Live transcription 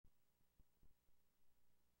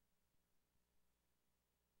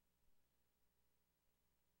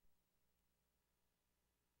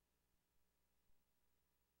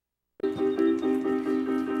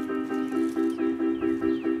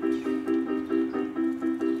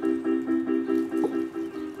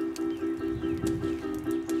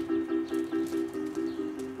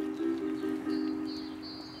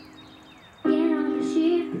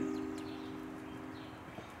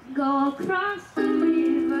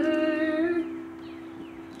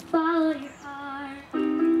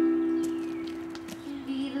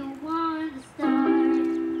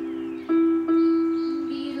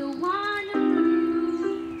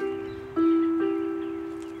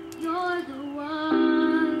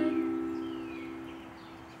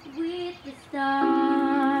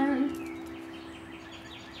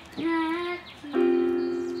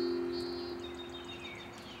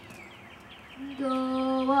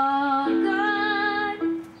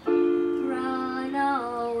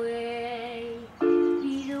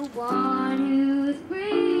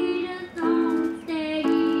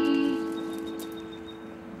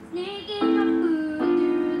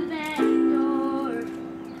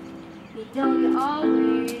Though you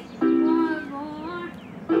always want more,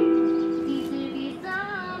 seems to be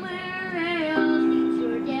somewhere else. It's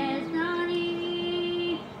your destiny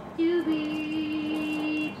to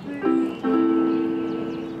be free.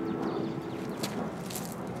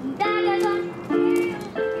 That is unreal.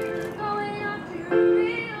 You're going off to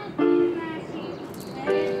real. Flashing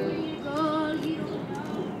where you go, you don't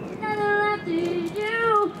know. Nothing left to do.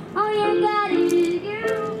 All you got is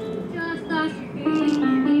you. Just lost your feet.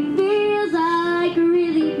 It feels like a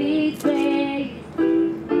really big place.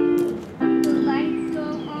 The lights go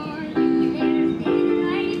on, and they're standing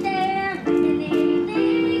right there, and they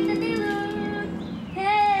think that they look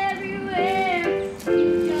everywhere. You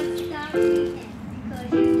just stop breathing, 'cause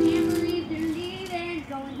you can't believe they're leaving,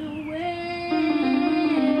 going away.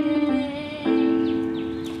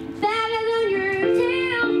 Baggers on your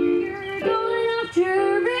tail, you're going off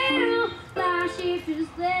trail. Last shift is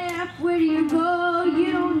left, where do you go?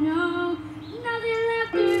 You don't know, nothing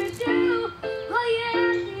left to do. All you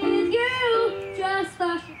have is you, just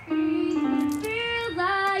lost your feet. Feels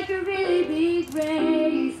like a really big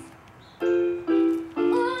race.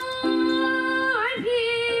 Oh, I'm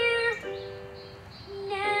here,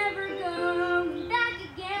 never going back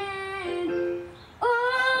again. Oh,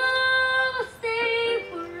 I'll stay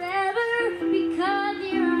forever because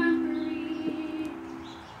you're free.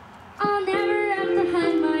 I'll never have to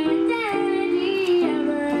hide my identity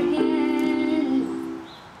ever again.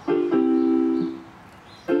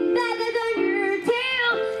 Baggers on your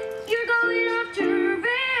tail, you're going off to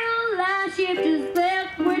rail. Last shift is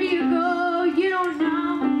left, where do you go? You don't know,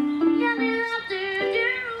 nothing left to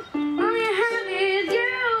do. All you have is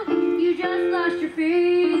you, you just lost your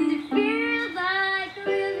feet. It feels like a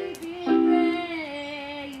really big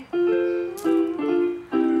race. Ooh,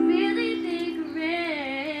 a really big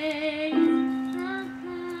race.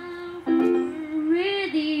 Somehow, a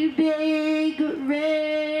really big race.